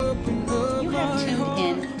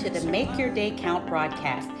to the Make Your Day Count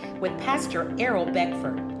broadcast with Pastor Errol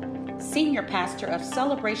Beckford, Senior Pastor of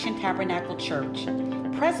Celebration Tabernacle Church,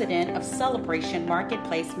 President of Celebration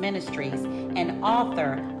Marketplace Ministries, and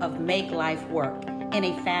author of Make Life Work in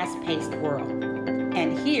a Fast-Paced World.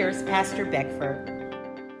 And here's Pastor Beckford.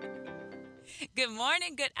 Good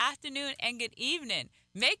morning, good afternoon, and good evening.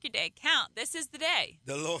 Make your day count. This is the day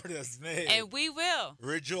the Lord has made. and we will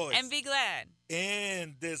Rejoice and be glad.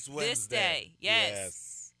 in this Wednesday. This day, yes.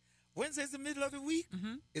 Wednesday's the middle of the week?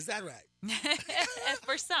 Mm-hmm. Is that right?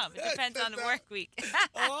 For some, it depends on the work week.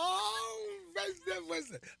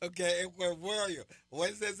 Wednesday. Okay, and where are you?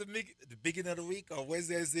 Wednesday's the beginning of the week, or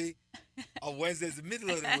Wednesday's the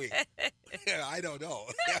middle of the week? I don't know.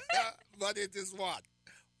 But it is what?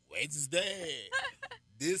 Wednesday.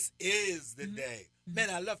 This is the day. Man,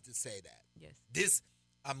 I love to say that. Yes.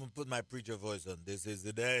 I'm going to put my preacher voice on. This is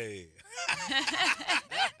the day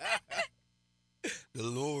the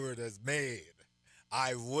Lord has made.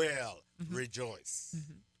 I will rejoice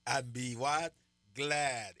and be what?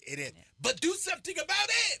 Glad in it. Yeah. But do something about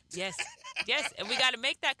it. Yes. Yes. And we got to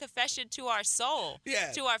make that confession to our soul,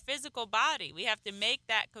 to our physical body. We have to make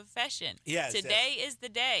that confession. Yes, Today is the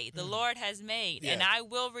day the Lord has made, and I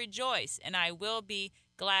will rejoice, and I will be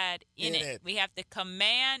glad in it. We have to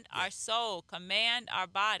command our soul, command our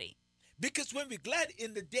body. Because when we're glad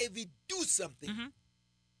in the day, we do something.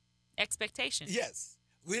 Expectation. Yes.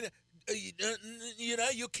 You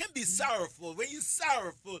can be sorrowful. When you're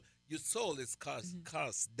sorrowful, your soul is cast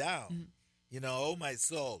down. Oh, my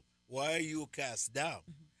soul, why are you cast down?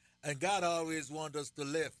 And God always wants us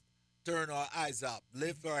to turn our eyes up,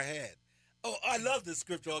 lift our head. Oh, I love the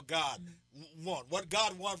scripture of God. What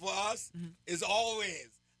God wants for us is always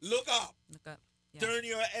look up. Look up. Yeah. Turn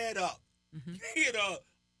your head up.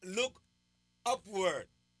 Look upward.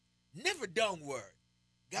 Never downward.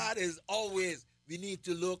 God is always, we need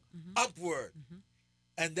to look upward.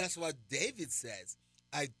 And that's what David says.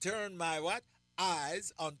 I turn my what?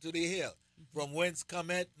 Eyes unto the hill. From whence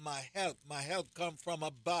cometh my help? My help come from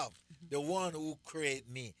above. The one who created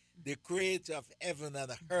me. The creator of heaven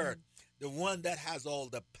and earth. The one that has all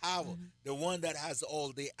the power. The one that has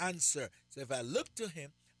all the answer. So if I look to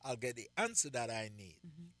him, I'll get the answer that I need.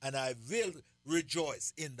 And I will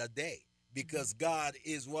rejoice in the day. Because God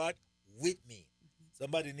is what? With me.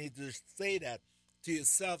 Somebody needs to say that to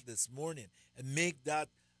yourself this morning. And make that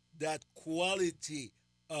quality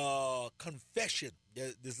confession.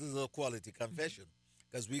 This is a quality confession.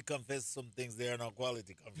 Because we confess some things, they are not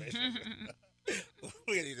quality confession.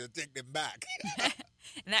 We need to take them back.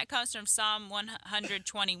 And that comes from Psalm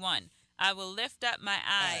 121. I will lift up my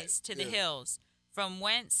eyes to the hills, from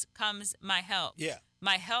whence comes my help. Yeah.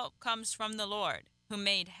 My help comes from the Lord, who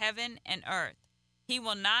made heaven and earth. He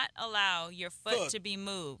will not allow your foot to be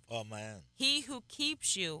moved. Oh, man. He who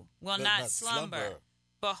keeps you will not slumber.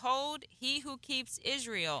 Behold, he who keeps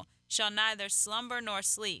Israel shall neither slumber nor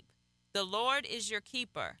sleep. The Lord is your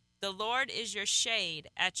keeper. The Lord is your shade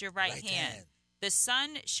at your right hand. The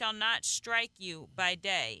sun shall not strike you by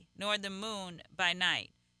day, nor the moon by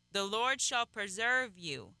night. The Lord shall preserve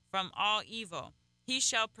you from all evil. He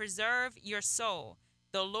shall preserve your soul.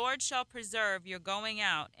 The Lord shall preserve your going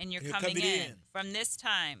out and your coming in from this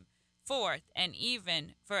time forth and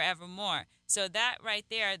even forevermore. So that right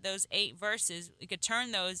there, those 8 verses, we could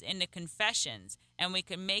turn those into confessions and we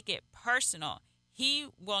could make it personal. He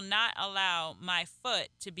will not allow my foot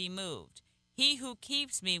to be moved. He who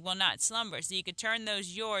keeps me will not slumber. So you could turn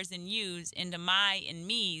those yours and yous into my and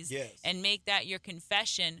me's and make that your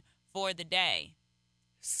confession for the day.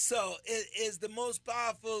 So it is the most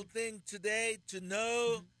powerful thing today to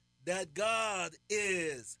know that God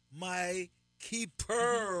is my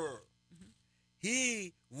keeper.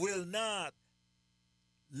 He will not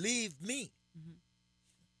leave me.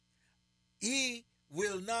 He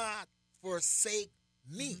will not forsake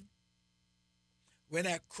me. When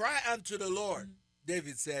I cry unto the Lord,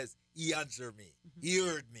 David says, he answered me. He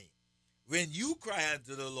heard me. When you cry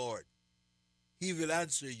unto the Lord, he will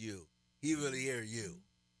answer you. He will hear you.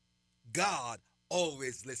 God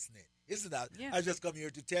always listening. Isn't that? Yeah. I just come here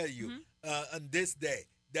to tell you on this day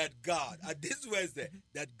that God, on this Wednesday,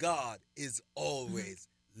 that God is always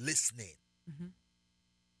listening.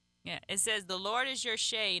 Yeah, it says, the Lord is your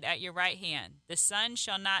shade at your right hand. The sun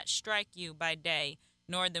shall not strike you by day,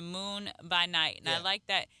 nor the moon by night. And I like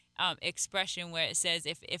that expression where it says,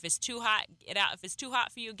 if it's too hot, get out. If it's too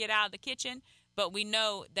hot for you, get out of the kitchen. But we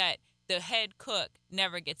know that the head cook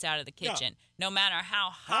never gets out of the kitchen. No matter how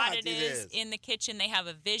hot it is in the kitchen, they have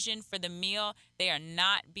a vision for the meal. They are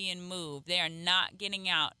not being moved. They are not getting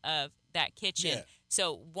out of that kitchen.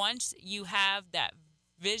 So once you have that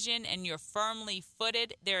vision and you're firmly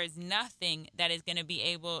footed, there is nothing that is going to be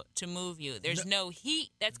able to move you. There's no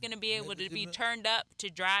heat that's going to be able to be turned up to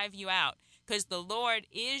drive you out, because the Lord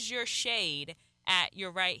is your shade at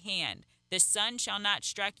your right hand. The sun shall not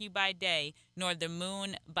strike you by day, nor the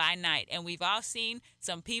moon by night. And we've all seen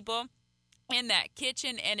some people in that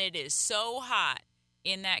kitchen, and it is so hot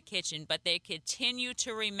in that kitchen, but they continue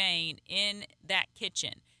to remain in that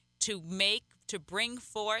kitchen to bring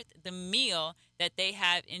forth the meal that they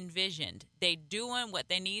have envisioned. They doing what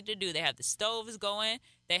they need to do. They have the stoves going.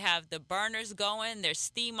 They have the burners going. There's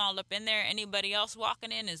steam all up in there. Anybody else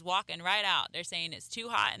walking in is walking right out. They're saying it's too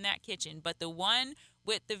hot in that kitchen. But the one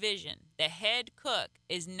with the vision, the head cook,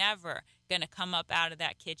 is never going to come up out of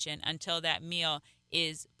that kitchen until that meal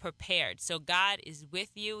is prepared. So God is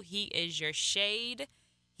with you. He is your shade.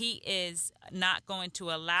 He is not going to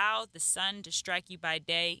allow the sun to strike you by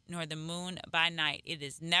day, nor the moon by night. It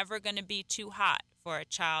is never going to be too hot for a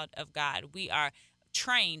child of God. We are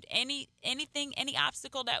trained. Any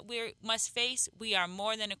obstacle that we must face, we are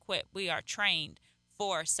more than equipped. We are trained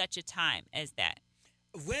for such a time as that.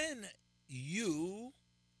 When you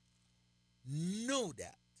know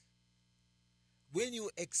that, when you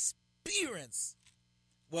experience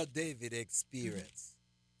what David experienced,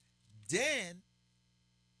 then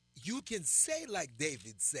you can say like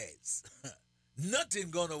David says,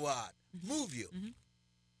 nothing gonna what? Move you.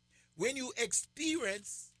 When you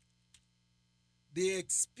experience the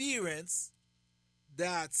experience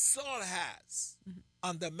that Saul has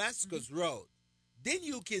on Damascus Road, then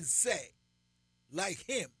you can say like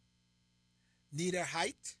him, neither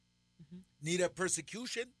height, neither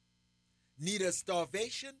persecution, neither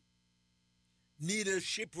starvation, neither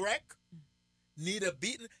shipwreck, neither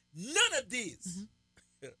beaten, none of these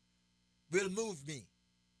will move me.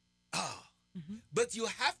 But you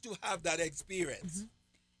have to have that experience.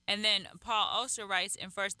 And then Paul also writes in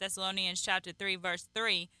 1 Thessalonians chapter 3, verse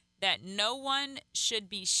 3, that no one should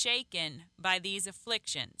be shaken by these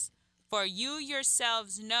afflictions. For you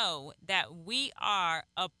yourselves know that we are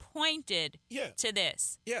appointed to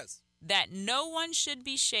this. Yes. That no one should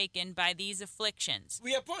be shaken by these afflictions.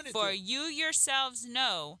 We are appointed For to. you yourselves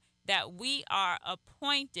know that we are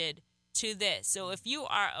appointed to this. So if you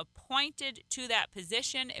are appointed to that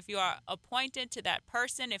position, if you are appointed to that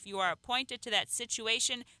person, if you are appointed to that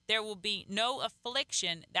situation, there will be no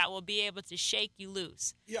affliction that will be able to shake you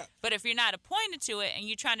loose. Yeah. But if you're not appointed to it and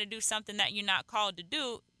you're trying to do something that you're not called to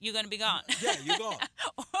do, you're going to be gone. Yeah, you're gone.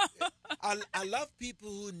 I love people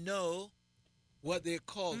who know what they're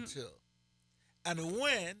called to. And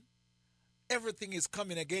when everything is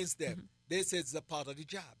coming against them, they say it's a part of the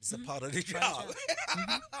job. It's a part of the job.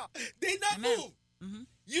 They not move.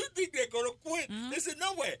 You think they're going to quit. They say,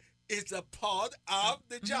 no way. It's a part of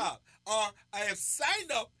the job. Or I have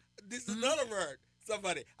signed up. This is another word.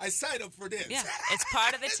 Somebody, I signed up for this. Yeah, it's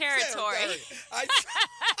part of the territory.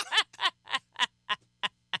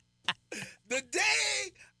 The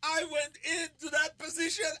day I went into that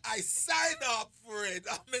position, I signed up for it.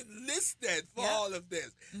 I'm enlisted for all of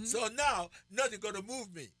this. So now, nothing going to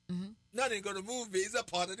move me. Nothing going to move me. It's a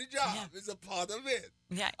part of the job. Yeah. It's a part of it.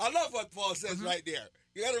 Yeah. I love what Paul says right there.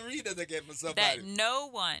 You got to read it again for somebody. That no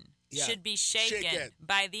one should be shaken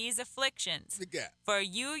by these afflictions. For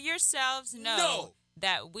you yourselves know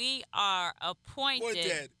that we are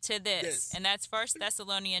appointed to this. And that's 1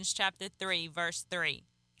 Thessalonians chapter 3, verse 3.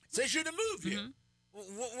 So it shouldn't move you.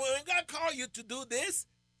 When God calls you to do this,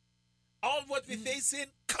 all what we're facing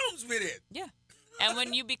comes with it. Yeah. And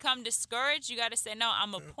when you become discouraged, you got to say, no,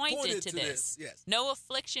 I'm appointed to this. Yes. No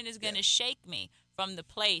affliction is going to shake me from the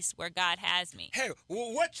place where God has me. Hey,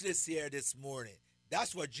 watch this here this morning.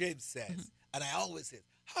 That's what James says. And I always say,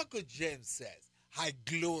 how could James says, I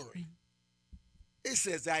glory. It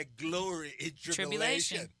says, I glory in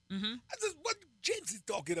tribulation. I said, what James is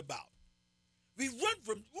talking about? We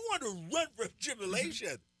want to run from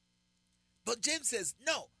tribulation. But James says,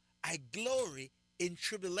 no, I glory in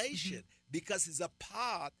tribulation because it's a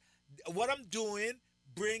part. What I'm doing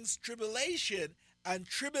brings tribulation, and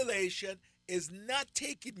tribulation is not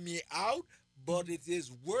taking me out, but it is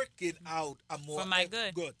working out a more for my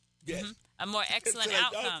good. Yes. A more excellent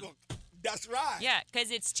outcome. That's right. Yeah,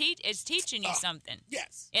 because it's teaching you something.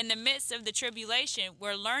 Yes. In the midst of the tribulation,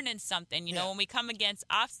 we're learning something. You know, when we come against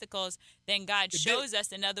obstacles, then God shows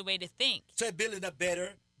us another way to think. So building a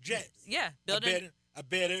better James. Yeah. Building a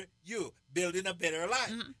better you. Building a better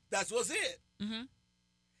life. That's what's it.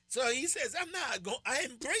 So he says, I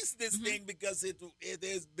embrace this thing because it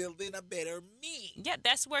is building a better me. Yeah,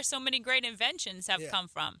 that's where so many great inventions have come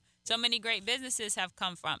from. So many great businesses have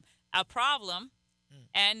come from. A problem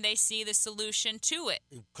and they see the solution to it.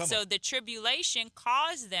 So the tribulation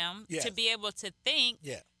caused them to be able to think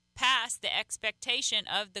past the expectation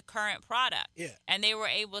of the current product. And they were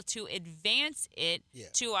able to advance it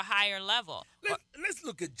to a higher level. Let's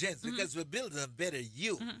look at James, because we're building a better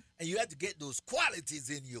you, and you have to get those qualities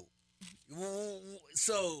in you.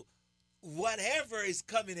 So whatever is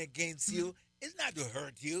coming against you, it's not to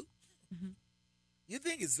hurt you. You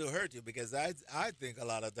think it's to hurt you, because I think a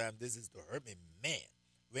lot of times this is to hurt me. Man,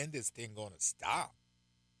 when this thing going to stop?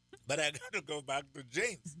 But I got to go back to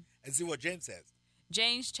James and see what James says.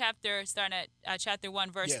 James starting at chapter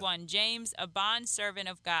 1, verse 1. James, a bondservant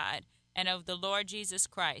of God and of the Lord Jesus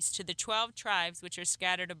Christ, to the 12 tribes which are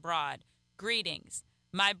scattered abroad, greetings,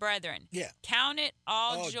 my brethren. Count it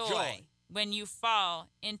all joy when you fall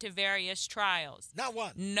into various trials. Not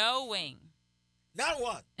one. Not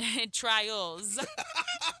one. Trials.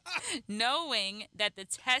 Knowing that the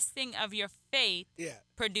testing of your faith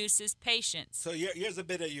produces patience. So here's a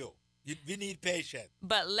bit of you. We need patience.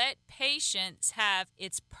 But let patience have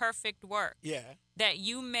its perfect work. That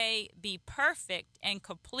you may be perfect and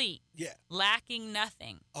complete. Lacking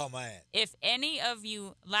nothing. Oh, man. If any of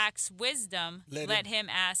you lacks wisdom, let him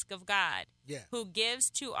ask of God. Who gives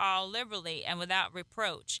to all liberally and without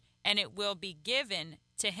reproach, and it will be given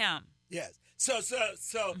to him. Yes. So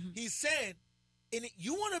he's saying,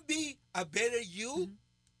 you want to be a better you?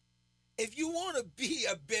 If you want to be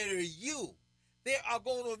a better you, there are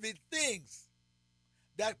going to be things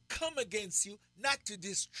that come against you, not to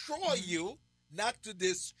destroy you,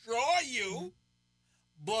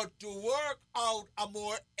 but to work out a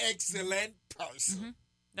more excellent person.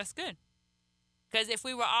 That's good. Because if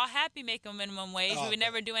we were all happy making minimum wage, we would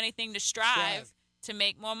never do anything to strive to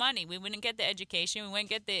make more money. We wouldn't get the education. We wouldn't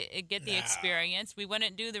get the experience. We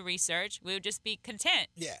wouldn't do the research. We would just be content.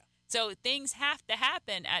 So things have to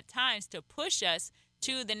happen at times to push us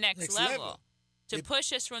to the next level. To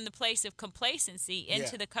push us from the place of complacency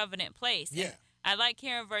into the covenant place. And I like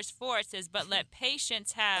here in verse 4, it says, but let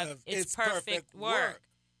patience have its perfect work,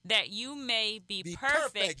 that you may be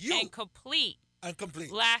perfect and complete,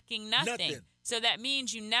 lacking nothing. So that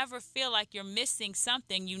means you never feel like you're missing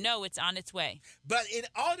something. You know it's on its way. But in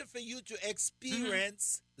order for you to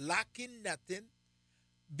experience lacking nothing,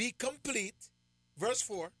 be complete, verse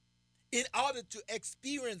 4, in order to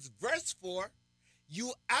experience verse 4,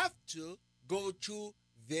 you have to go through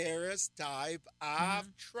various type of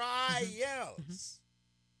trials.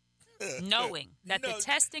 Knowing that the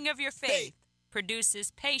testing of your faith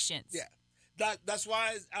produces patience. That's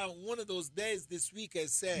why one of those days this week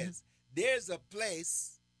it says, there's a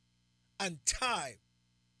place and time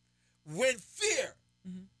when fear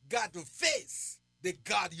got to face the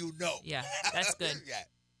God you know. That's good.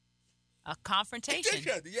 A confrontation.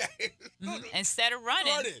 Instead of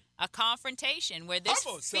running, a confrontation where this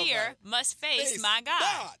fear must face my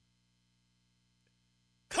God.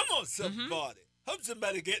 Come on, somebody. Hope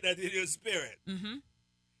somebody get that in your spirit. You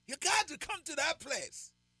got to come to that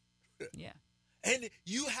place. And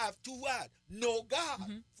you have to what? Know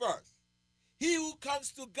God first. He who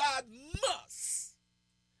comes to God must,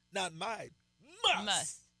 not might,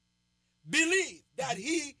 must believe that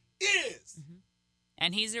he is.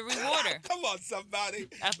 And he's a rewarder. Come on, somebody.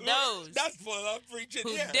 Of those that's for I'm preaching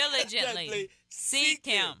who diligently seek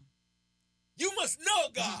him. You must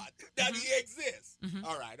know God, that he exists.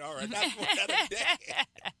 All right. That's for another day.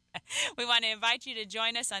 We want to invite you to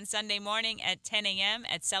join us on Sunday morning at 10 a.m.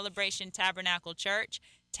 at Celebration Tabernacle Church,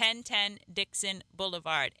 1010 Dixon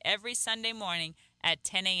Boulevard. Every Sunday morning at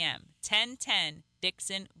 10 a.m. 1010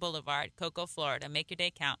 Dixon Boulevard, Cocoa, Florida. Make your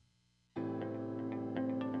day count.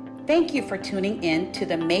 Thank you for tuning in to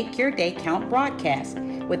the Make Your Day Count broadcast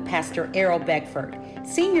with Pastor Errol Beckford,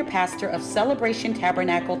 Senior Pastor of Celebration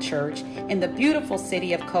Tabernacle Church in the beautiful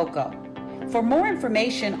city of Cocoa. For more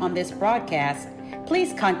information on this broadcast,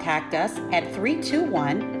 please contact us at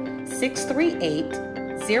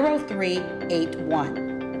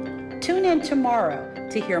 321-638-0381. Tune in tomorrow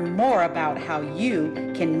to hear more about how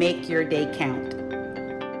you can make your day count.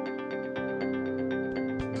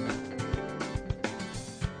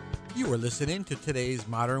 You are listening to today's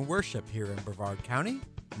Modern Worship here in Brevard County,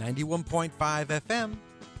 91.5 FM,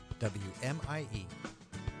 WMIE.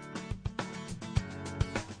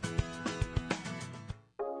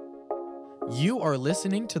 You are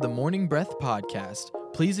listening to the Morning Breath Podcast.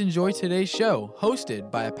 Please enjoy today's show, hosted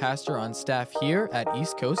by a pastor on staff here at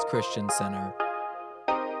East Coast Christian Center.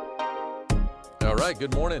 All right,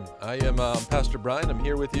 good morning. I am Pastor Brian. I'm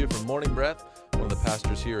here with you from Morning Breath, one of the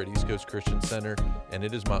pastors here at East Coast Christian Center, and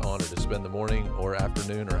it is my honor to spend the morning or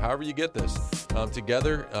afternoon or however you get this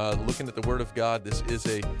together looking at the Word of God. This is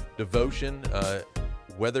a devotion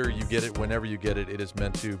whether you get it, whenever you get it, it is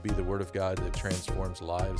meant to be the Word of God that transforms lives.